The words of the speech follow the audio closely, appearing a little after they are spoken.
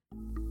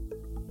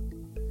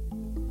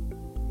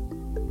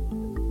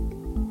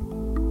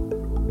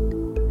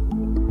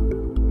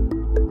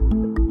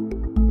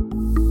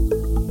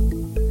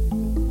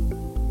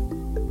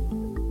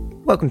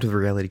Welcome to the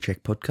Reality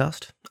Check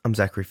podcast. I'm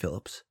Zachary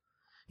Phillips.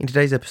 In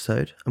today's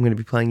episode, I'm going to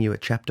be playing you a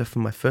chapter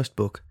from my first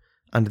book,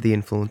 Under the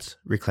Influence: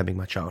 Reclaiming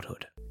My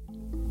Childhood.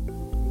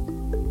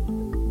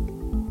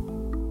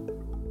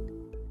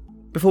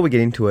 Before we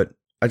get into it,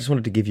 I just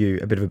wanted to give you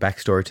a bit of a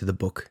backstory to the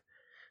book.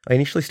 I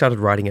initially started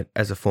writing it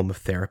as a form of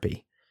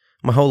therapy.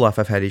 My whole life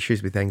I've had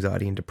issues with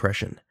anxiety and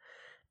depression,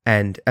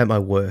 and at my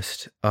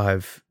worst,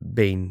 I've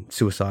been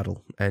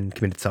suicidal and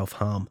committed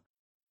self-harm.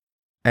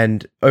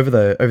 And over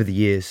the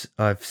years,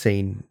 I've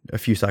seen a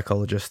few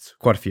psychologists,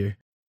 quite a few,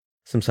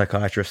 some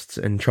psychiatrists,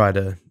 and tried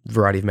a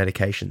variety of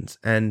medications.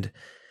 And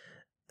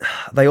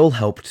they all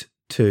helped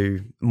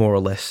to more or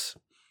less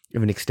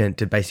of an extent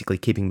to basically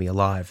keeping me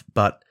alive.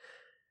 But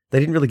they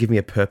didn't really give me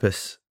a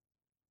purpose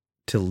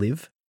to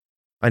live.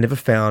 I never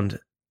found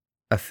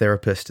a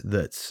therapist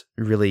that's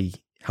really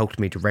helped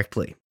me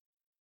directly.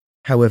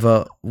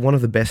 However, one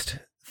of the best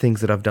things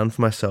that I've done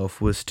for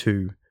myself was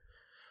to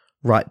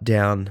write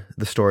down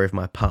the story of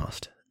my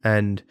past.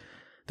 And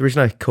the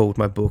reason I called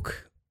my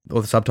book, or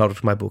the subtitle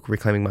to my book,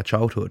 Reclaiming My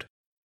Childhood,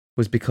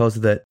 was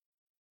because that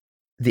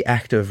the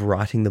act of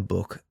writing the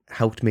book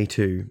helped me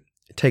to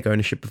take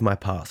ownership of my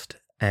past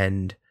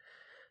and,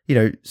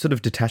 sort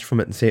of detach from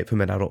it and see it from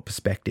an adult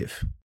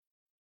perspective.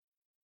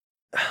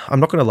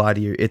 I'm not going to lie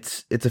to you,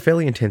 it's a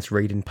fairly intense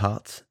read in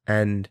parts,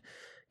 and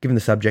given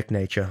the subject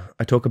nature,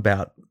 I talk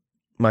about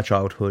my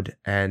childhood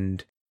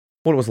and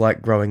what it was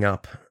like growing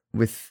up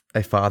with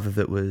a father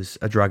that was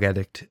a drug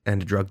addict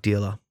and a drug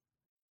dealer.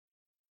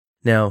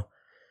 Now,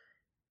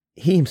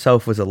 he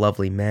himself was a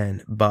lovely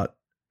man, but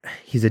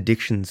his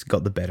addictions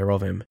got the better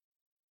of him.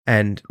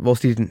 And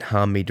whilst he didn't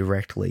harm me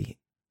directly,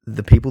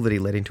 the people that he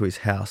let into his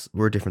house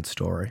were a different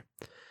story.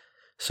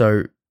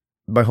 So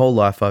my whole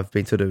life I've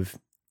been sort of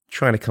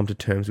trying to come to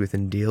terms with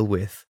and deal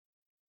with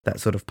that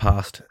sort of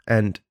past.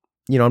 And,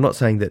 I'm not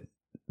saying that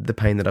the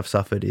pain that I've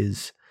suffered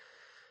is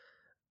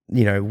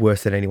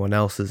worse than anyone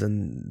else's.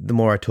 And the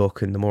more I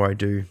talk and the more I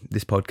do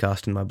this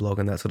podcast and my blog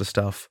and that sort of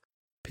stuff,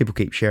 people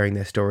keep sharing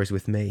their stories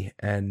with me.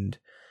 And,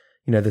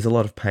 there's a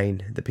lot of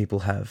pain that people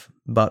have.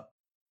 But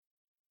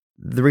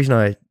the reason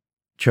I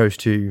chose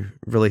to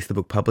release the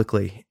book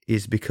publicly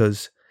is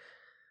because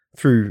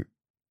through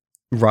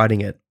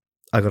writing it,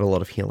 I got a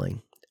lot of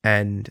healing.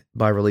 And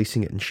by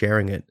releasing it and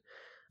sharing it,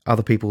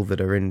 other people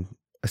that are in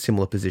a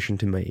similar position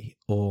to me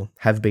or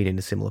have been in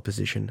a similar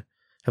position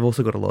have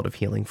also got a lot of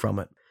healing from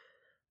it.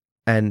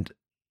 And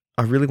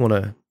I really want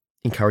to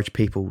encourage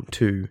people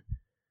to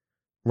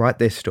write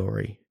their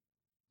story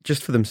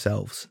just for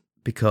themselves,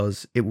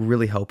 because it will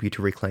really help you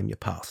to reclaim your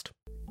past.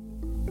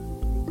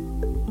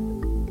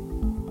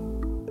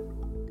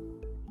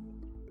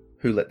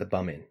 Who Let the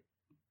Bum In?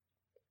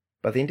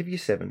 By the end of year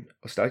 7, I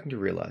was starting to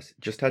realise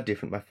just how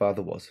different my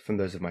father was from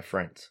those of my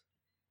friends.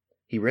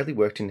 He rarely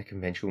worked in a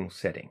conventional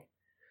setting,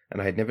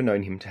 and I had never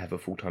known him to have a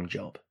full-time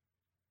job.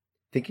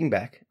 Thinking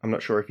back, I'm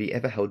not sure if he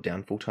ever held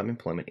down full-time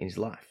employment in his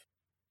life.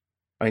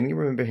 I only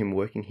remember him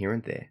working here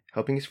and there,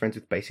 helping his friends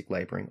with basic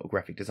labouring or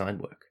graphic design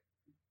work.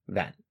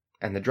 That,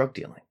 and the drug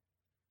dealing.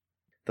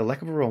 The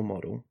lack of a role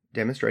model,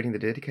 demonstrating the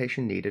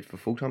dedication needed for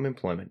full-time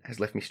employment, has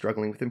left me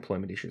struggling with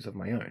employment issues of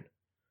my own.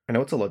 I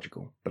know it's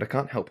illogical, but I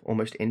can't help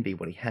almost envy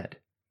what he had.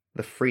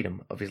 The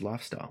freedom of his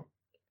lifestyle.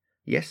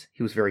 Yes,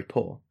 he was very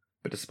poor,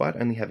 but despite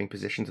only having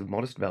possessions of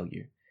modest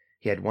value,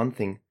 he had one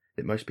thing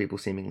that most people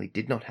seemingly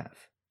did not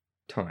have.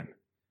 Time.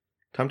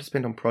 Time to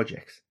spend on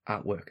projects,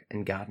 artwork,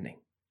 and gardening.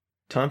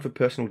 Time for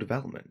personal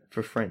development,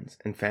 for friends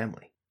and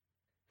family.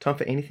 Time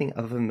for anything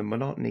other than the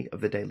monotony of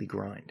the daily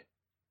grind.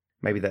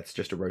 Maybe that's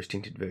just a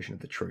rose-tinted version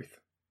of the truth.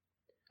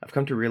 I've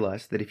come to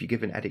realise that if you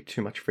give an addict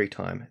too much free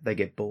time, they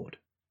get bored.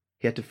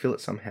 He had to fill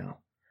it somehow,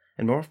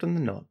 and more often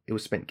than not, it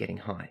was spent getting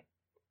high.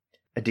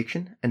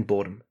 Addiction and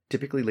boredom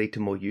typically lead to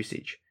more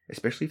usage,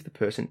 especially if the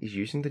person is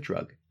using the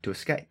drug to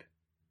escape.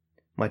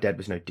 My dad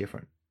was no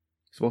different.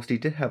 So whilst he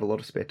did have a lot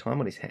of spare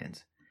time on his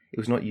hands, it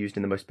was not used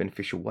in the most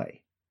beneficial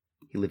way.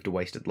 He lived a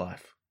wasted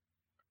life.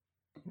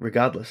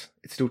 Regardless,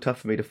 it's still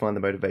tough for me to find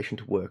the motivation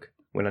to work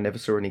when I never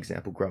saw an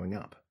example growing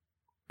up.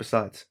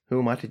 Besides, who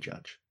am I to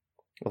judge?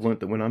 I've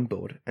learnt that when I'm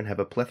bored and have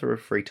a plethora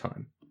of free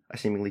time, I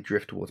seemingly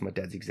drift towards my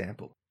dad's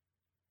example.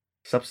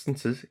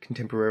 Substances can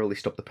temporarily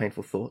stop the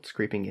painful thoughts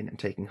creeping in and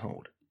taking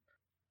hold.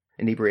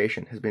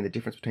 Inebriation has been the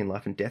difference between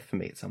life and death for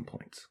me at some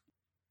points.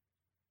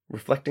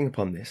 Reflecting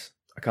upon this,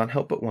 I can't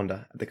help but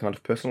wonder at the kind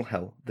of personal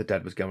hell that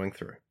Dad was going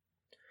through.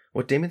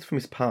 What demons from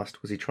his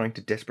past was he trying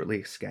to desperately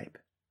escape?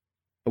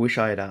 I wish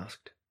I had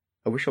asked.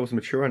 I wish I was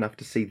mature enough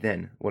to see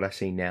then what I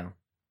see now.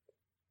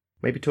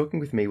 Maybe talking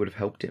with me would have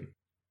helped him.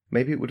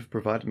 Maybe it would have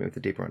provided me with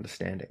a deeper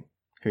understanding.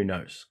 Who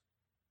knows?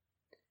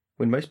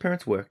 When most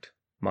parents worked,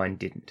 mine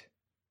didn't.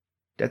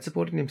 Dad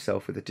supported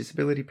himself with a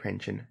disability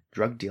pension,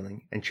 drug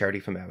dealing, and charity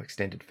from our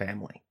extended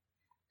family.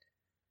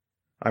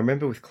 I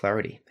remember with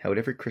clarity how at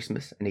every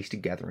Christmas and Easter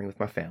gathering with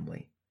my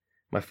family,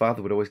 my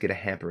father would always get a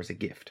hamper as a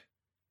gift.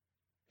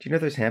 Do you know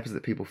those hampers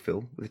that people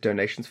fill with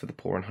donations for the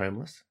poor and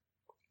homeless?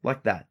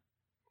 Like that.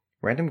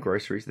 Random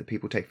groceries that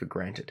people take for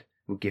granted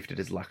were gifted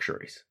as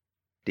luxuries.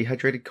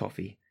 Dehydrated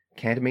coffee,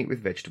 canned meat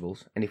with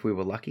vegetables, and if we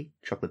were lucky,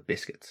 chocolate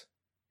biscuits.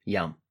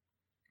 Yum.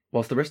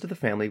 Whilst the rest of the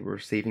family were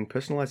receiving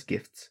personalised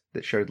gifts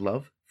that showed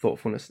love,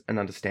 thoughtfulness, and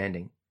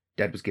understanding,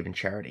 Dad was given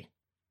charity.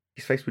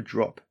 His face would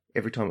drop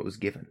every time it was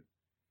given.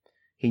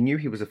 He knew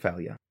he was a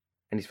failure,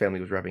 and his family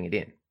was rubbing it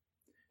in.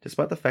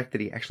 Despite the fact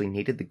that he actually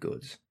needed the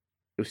goods,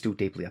 it was still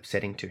deeply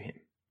upsetting to him.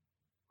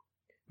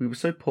 We were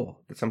so poor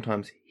that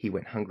sometimes he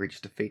went hungry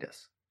just to feed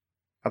us.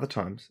 Other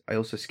times, I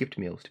also skipped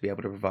meals to be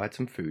able to provide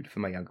some food for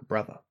my younger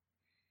brother.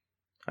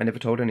 I never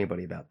told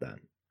anybody about that.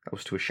 I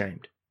was too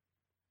ashamed.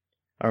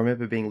 I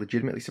remember being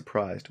legitimately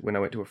surprised when I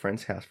went to a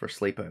friend's house for a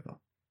sleepover.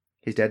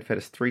 His dad fed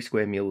us 3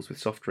 square meals with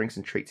soft drinks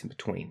and treats in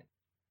between,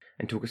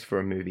 and took us for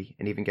a movie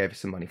and even gave us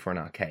some money for an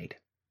arcade.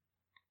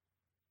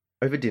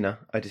 Over dinner,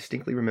 I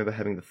distinctly remember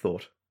having the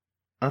thought,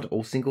 aren't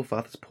all single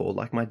fathers poor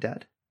like my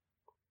dad?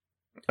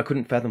 I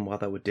couldn't fathom why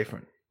they were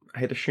different. I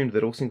had assumed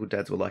that all single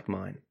dads were like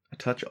mine, a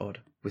touch odd,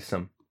 with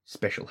some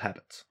special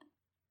habits.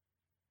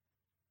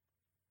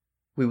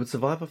 We would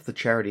survive off the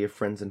charity of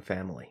friends and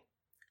family.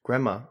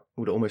 Grandma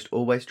would almost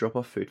always drop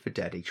off food for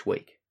Dad each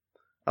week.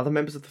 Other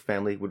members of the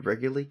family would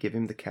regularly give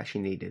him the cash he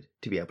needed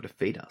to be able to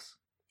feed us.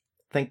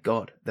 Thank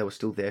God they were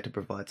still there to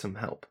provide some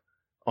help.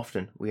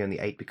 Often we only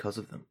ate because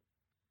of them.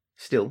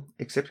 Still,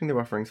 accepting their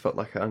offerings felt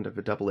like a kind of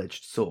a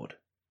double-edged sword.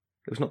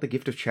 It was not the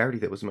gift of charity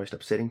that was most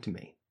upsetting to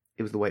me.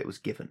 It was the way it was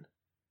given.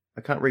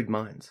 I can't read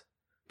minds,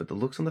 but the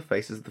looks on the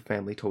faces of the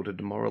family told a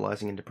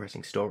demoralizing and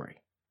depressing story.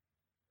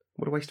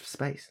 What a waste of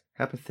space.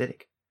 How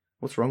pathetic.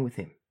 What's wrong with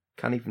him?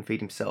 Can't even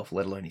feed himself,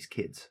 let alone his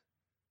kids.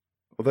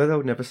 Although they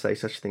would never say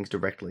such things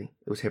directly,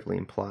 it was heavily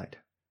implied.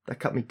 That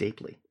cut me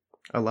deeply.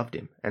 I loved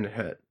him, and it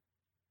hurt.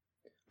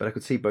 But I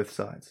could see both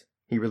sides.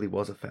 He really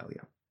was a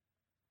failure.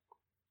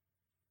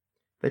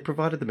 They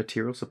provided the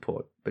material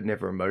support, but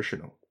never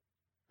emotional.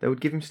 They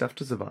would give him stuff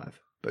to survive,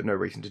 but no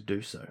reason to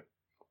do so.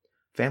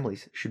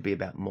 Families should be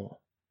about more.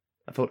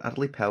 I felt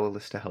utterly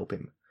powerless to help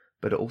him,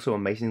 but also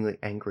amazingly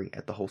angry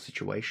at the whole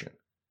situation.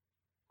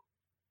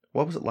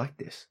 Why was it like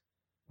this?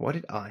 Why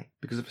did I,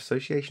 because of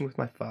association with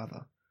my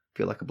father,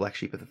 feel like a black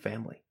sheep of the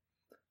family?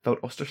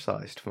 Felt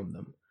ostracized from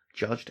them,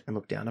 judged and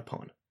looked down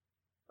upon.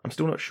 I'm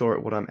still not sure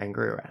at what I'm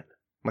angrier at.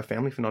 My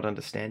family for not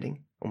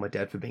understanding, or my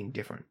dad for being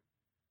different.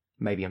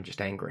 Maybe I'm just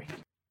angry.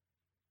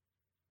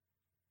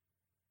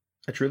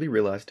 I truly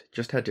realised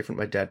just how different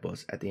my dad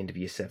was at the end of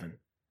Year 7.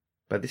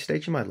 By this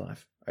stage in my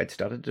life, I had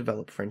started to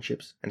develop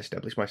friendships and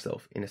establish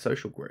myself in a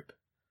social group.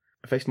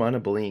 I faced minor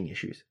bullying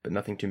issues, but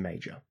nothing too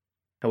major.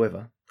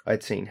 However, I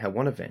had seen how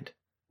one event,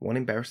 one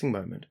embarrassing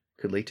moment,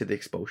 could lead to the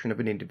expulsion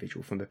of an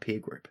individual from a peer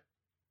group,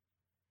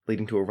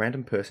 leading to a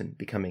random person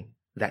becoming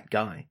that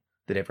guy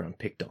that everyone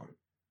picked on.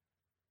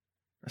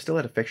 I still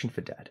had affection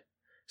for Dad,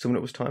 so when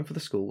it was time for the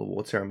school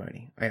award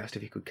ceremony, I asked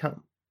if he could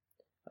come.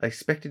 I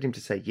expected him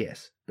to say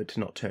yes, but to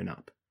not turn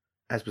up,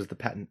 as was the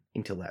pattern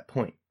until that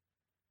point.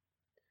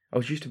 I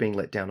was used to being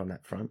let down on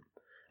that front,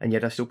 and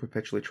yet I still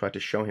perpetually tried to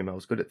show him I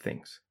was good at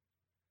things.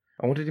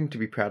 I wanted him to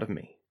be proud of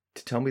me,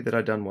 to tell me that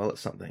I'd done well at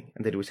something,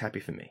 and that he was happy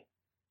for me.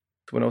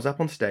 So when I was up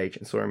on stage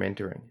and saw him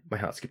entering, my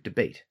heart skipped a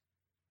beat.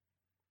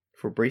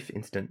 For a brief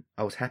instant,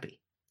 I was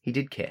happy. He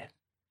did care.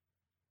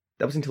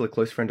 That was until a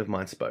close friend of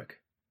mine spoke.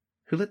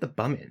 Who let the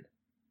bum in?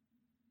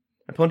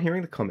 Upon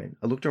hearing the comment,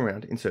 I looked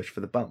around in search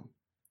for the bum.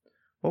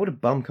 Why would a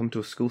bum come to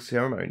a school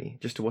ceremony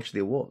just to watch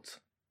the awards?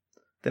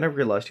 Then I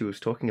realised who he was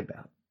talking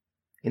about.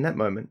 In that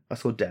moment, I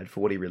saw Dad for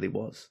what he really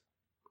was.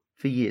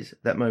 For years,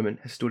 that moment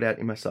has stood out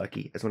in my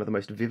psyche as one of the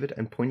most vivid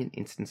and poignant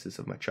instances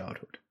of my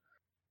childhood.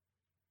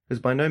 It was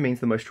by no means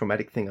the most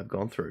traumatic thing I've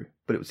gone through,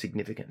 but it was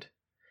significant.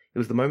 It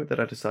was the moment that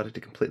I decided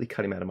to completely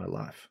cut him out of my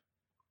life.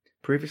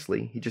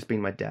 Previously, he'd just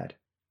been my dad.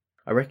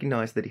 I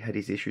recognised that he had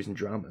his issues and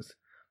dramas,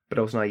 but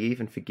I was naive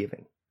and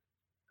forgiving.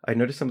 I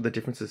noticed some of the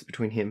differences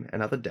between him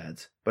and other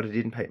dads, but I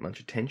didn't pay much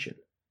attention.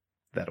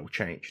 That all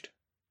changed.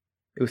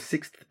 It was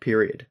 6th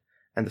period,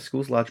 and the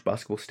school's large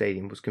basketball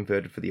stadium was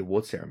converted for the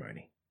award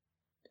ceremony.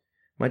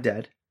 My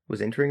dad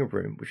was entering a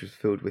room which was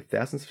filled with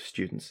thousands of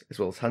students, as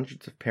well as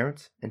hundreds of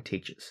parents and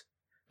teachers,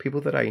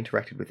 people that I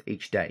interacted with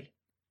each day,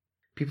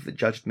 people that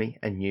judged me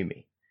and knew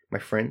me, my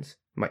friends,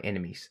 my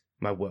enemies,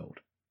 my world,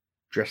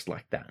 dressed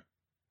like that.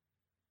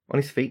 On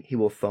his feet he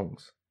wore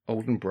thongs,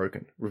 old and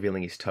broken,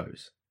 revealing his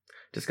toes.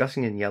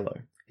 Disgusting and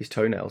yellow, his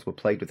toenails were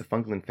plagued with a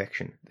fungal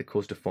infection that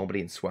caused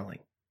deformity and swelling.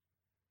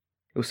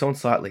 It was so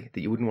unsightly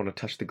that you wouldn't want to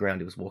touch the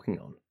ground he was walking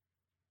on.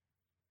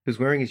 He was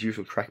wearing his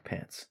usual track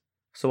pants,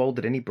 so old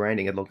that any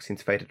branding had long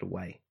since faded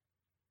away.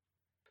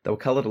 They were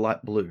coloured a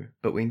light blue,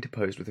 but were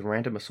interposed with a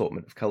random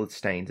assortment of coloured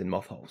stains and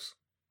moth holes.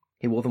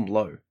 He wore them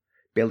low,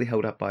 barely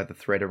held up by the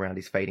thread around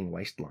his fading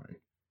waistline.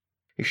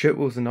 His shirt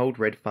was an old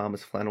red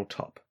farmer's flannel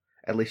top,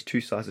 at least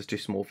 2 sizes too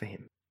small for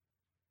him.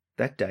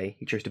 That day,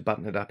 he chose to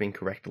button it up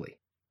incorrectly,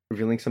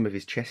 revealing some of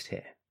his chest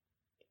hair.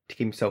 To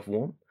keep himself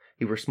warm,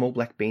 he wore a small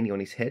black beanie on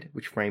his head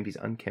which framed his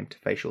unkempt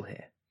facial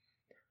hair.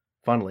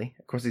 Finally,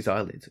 across his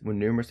eyelids were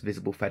numerous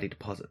visible fatty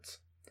deposits.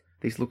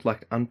 These looked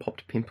like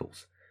unpopped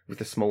pimples, with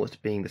the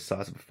smallest being the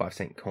size of a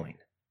 5-cent coin.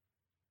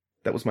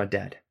 That was my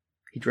dad.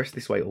 He dressed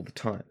this way all the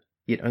time,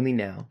 Yet only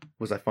now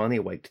was I finally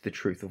awake to the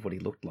truth of what he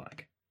looked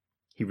like.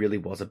 He really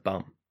was a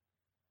bum.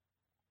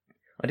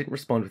 I didn't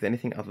respond with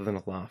anything other than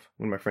a laugh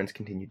when my friends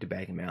continued to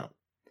bag him out.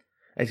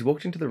 As he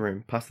walked into the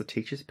room past the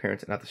teachers,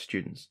 parents, and other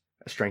students,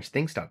 a strange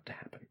thing started to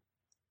happen.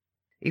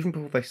 Even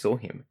before they saw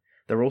him,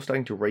 they were all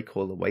starting to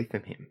recoil away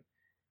from him.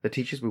 The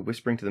teachers were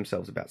whispering to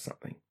themselves about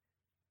something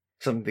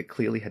that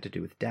clearly had to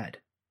do with Dad.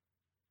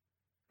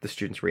 The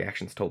students'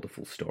 reactions told the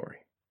full story.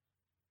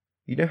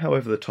 You know how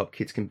over the top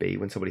kids can be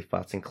when somebody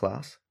farts in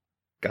class?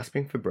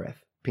 Gasping for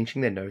breath,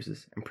 pinching their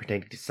noses, and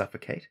pretending to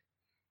suffocate?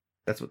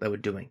 That's what they were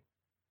doing.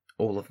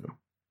 All of them.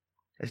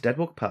 As Dad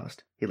walked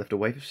past, he left a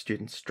wave of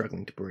students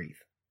struggling to breathe.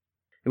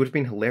 It would have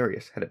been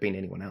hilarious had it been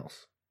anyone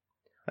else.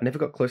 I never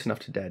got close enough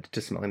to Dad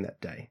to smell him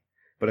that day,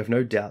 but I've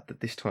no doubt that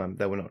this time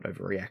they were not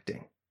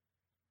overreacting.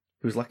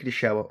 He was lucky to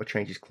shower or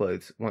change his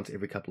clothes once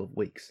every couple of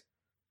weeks.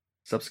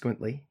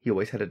 Subsequently, he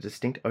always had a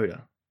distinct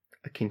odour,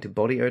 akin to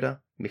body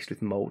odour mixed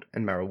with mould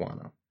and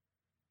marijuana.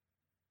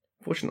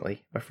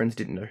 Fortunately, my friends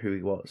didn't know who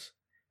he was.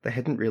 They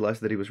hadn't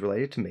realised that he was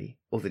related to me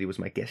or that he was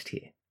my guest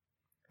here.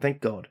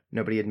 Thank God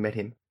nobody had met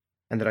him,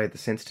 and that I had the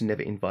sense to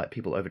never invite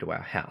people over to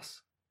our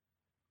house.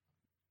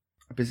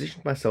 I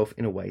positioned myself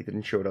in a way that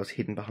ensured I was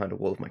hidden behind a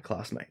wall of my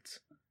classmates.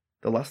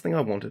 The last thing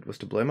I wanted was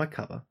to blow my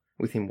cover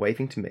with him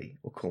waving to me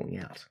or calling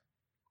out.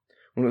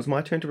 When it was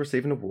my turn to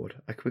receive an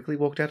award, I quickly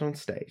walked out on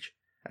stage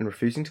and,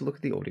 refusing to look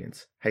at the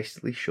audience,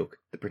 hastily shook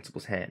the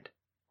principal's hand.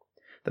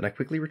 Then I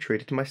quickly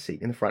retreated to my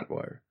seat in the front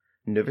row,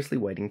 nervously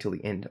waiting till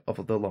the end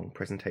of the long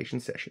presentation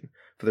session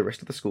for the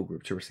rest of the school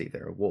group to receive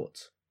their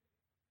awards.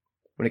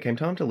 When it came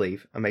time to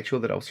leave, I made sure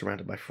that I was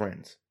surrounded by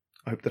friends.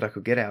 I hoped that I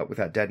could get out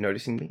without Dad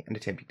noticing me and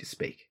attempting to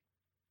speak.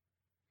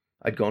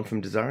 I'd gone from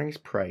desiring his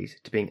praise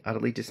to being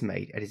utterly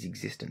dismayed at his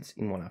existence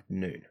in one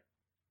afternoon.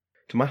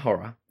 To my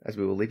horror, as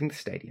we were leaving the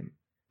stadium,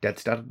 Dad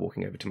started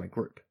walking over to my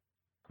group.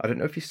 I don't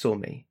know if he saw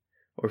me,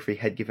 or if he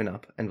had given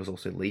up and was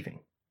also leaving.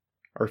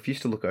 I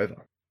refused to look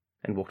over,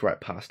 and walked right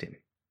past him.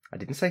 I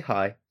didn't say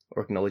hi,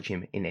 or acknowledge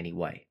him in any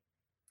way.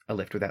 I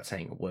left without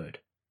saying a word.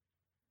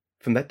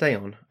 From that day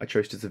on, I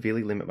chose to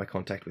severely limit my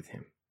contact with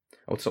him.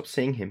 I would stop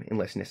seeing him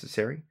unless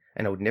necessary,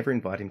 and I would never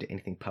invite him to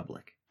anything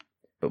public.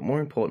 But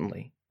more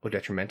importantly, or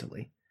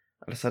detrimentally,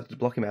 I decided to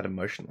block him out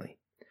emotionally.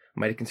 I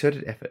made a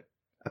concerted effort,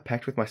 a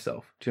pact with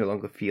myself, to no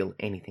longer feel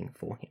anything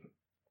for him.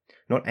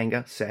 Not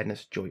anger,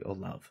 sadness, joy, or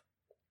love.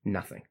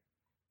 Nothing.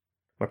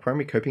 My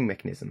primary coping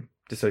mechanism,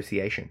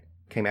 dissociation,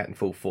 came out in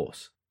full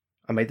force.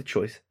 I made the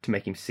choice to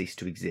make him cease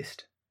to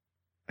exist.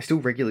 I still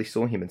regularly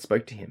saw him and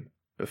spoke to him,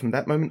 but from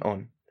that moment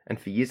on, and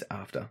for years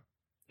after,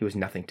 he was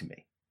nothing to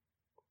me.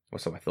 Or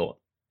so I thought.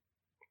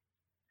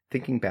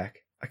 Thinking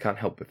back, I can't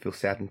help but feel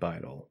saddened by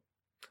it all.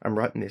 I'm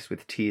writing this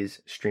with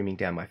tears streaming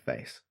down my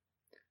face.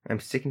 I'm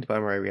sickened by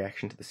my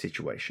reaction to the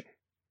situation.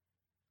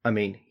 I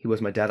mean, he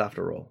was my dad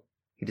after all.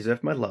 He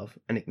deserved my love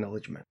and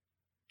acknowledgement.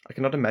 I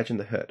cannot imagine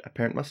the hurt a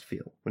parent must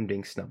feel when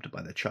being snubbed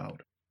by their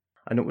child.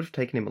 I know it would have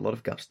taken him a lot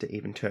of guts to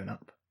even turn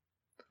up.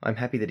 I'm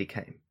happy that he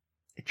came.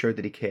 It showed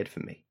that he cared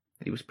for me,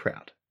 that he was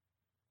proud.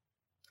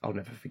 I'll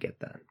never forget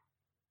that.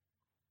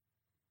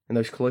 And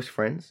those close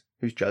friends,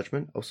 whose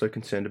judgment I was so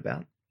concerned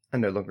about, are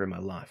no longer in my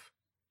life.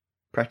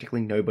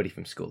 Practically nobody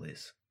from school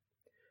is.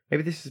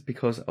 Maybe this is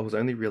because I was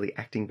only really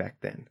acting back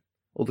then.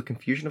 All the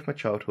confusion of my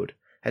childhood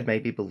had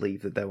made me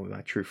believe that they were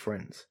my true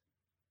friends.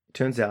 It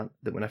turns out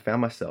that when I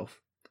found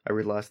myself, I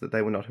realised that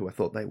they were not who I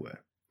thought they were,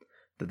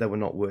 that they were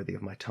not worthy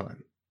of my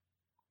time.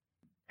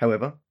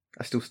 However,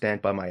 I still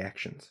stand by my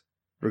actions.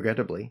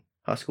 Regrettably,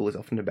 high school is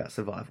often about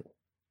survival.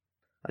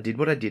 I did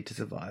what I did to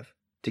survive,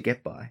 to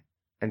get by,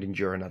 and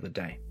endure another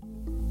day.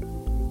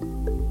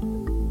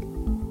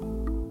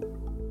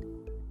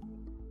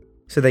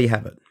 So there you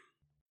have it.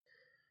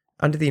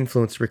 Under the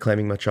Influence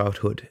Reclaiming My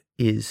Childhood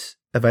is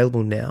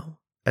available now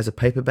as a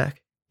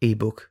paperback,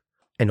 ebook,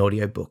 and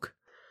audiobook.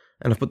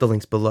 And I've put the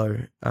links below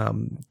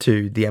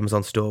to the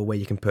Amazon store where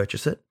you can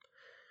purchase it.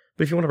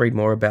 But if you want to read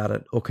more about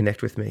it or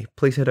connect with me,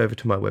 please head over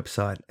to my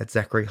website at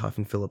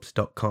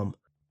zachary-phillips.com.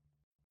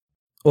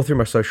 Or through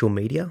my social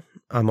media,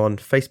 I'm on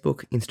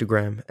Facebook,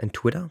 Instagram, and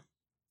Twitter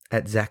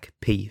at Zach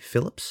P.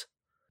 Phillips.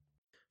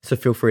 So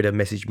feel free to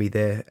message me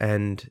there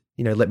and,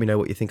 let me know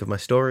what you think of my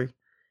story,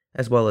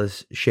 as well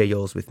as share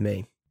yours with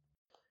me.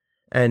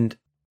 And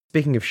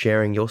speaking of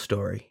sharing your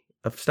story,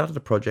 I've started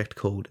a project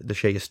called the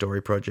Share Your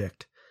Story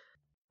Project.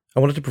 I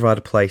wanted to provide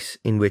a place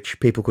in which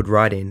people could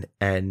write in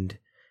and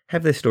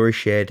have their story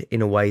shared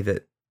in a way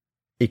that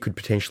it could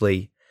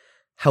potentially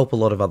help a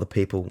lot of other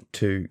people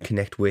to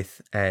connect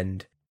with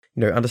and,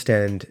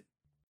 understand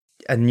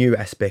a new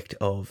aspect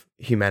of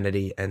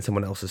humanity and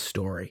someone else's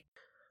story.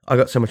 I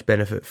got so much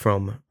benefit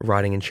from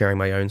writing and sharing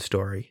my own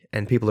story,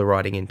 and people are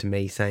writing into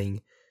me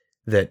saying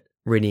that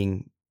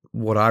reading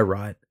what I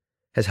write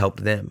has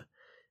helped them,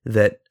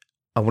 that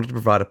I wanted to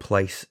provide a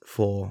place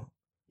for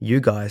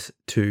you guys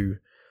to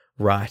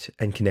write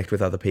and connect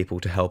with other people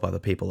to help other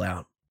people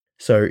out.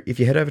 So if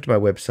you head over to my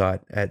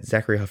website at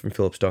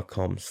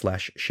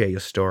zachary-phillips.com/share your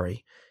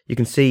story, you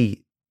can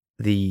see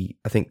the,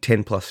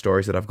 10 plus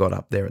stories that I've got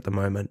up there at the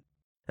moment.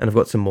 and I've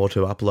got some more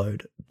to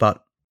upload,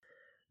 but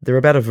they're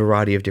about a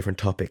variety of different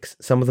topics.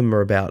 Some of them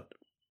are about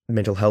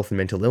mental health and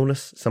mental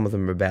illness. Some of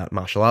them are about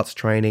martial arts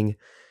training.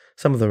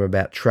 Some of them are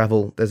about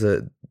travel.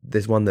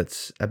 There's one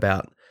that's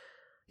about,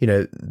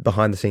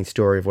 behind the scenes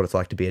story of what it's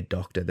like to be a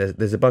doctor.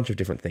 There's a bunch of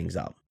different things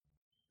up.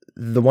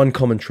 The one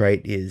common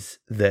trait is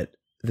that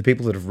the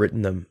people that have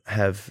written them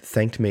have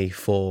thanked me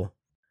for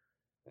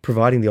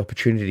providing the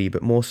opportunity,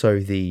 but more so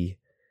the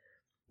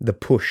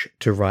push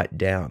to write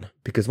down.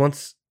 Because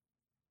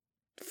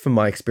from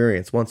my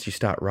experience, once you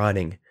start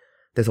writing,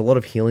 there's a lot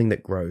of healing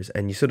that grows,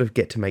 and you sort of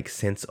get to make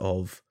sense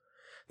of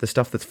the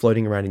stuff that's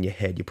floating around in your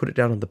head. You put it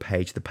down on the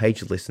page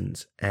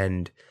listens,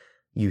 and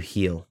you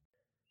heal.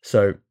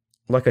 So,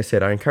 like I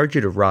said, I encourage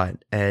you to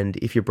write, and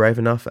if you're brave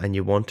enough and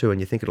you want to, and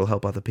you think it'll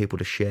help other people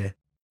to share,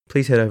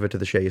 please head over to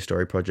the Share Your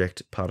Story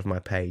project part of my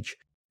page.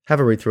 Have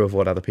a read through of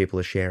what other people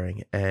are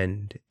sharing,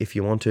 and if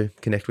you want to,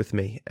 connect with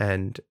me,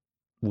 and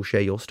we'll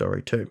share your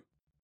story too.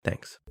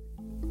 Thanks.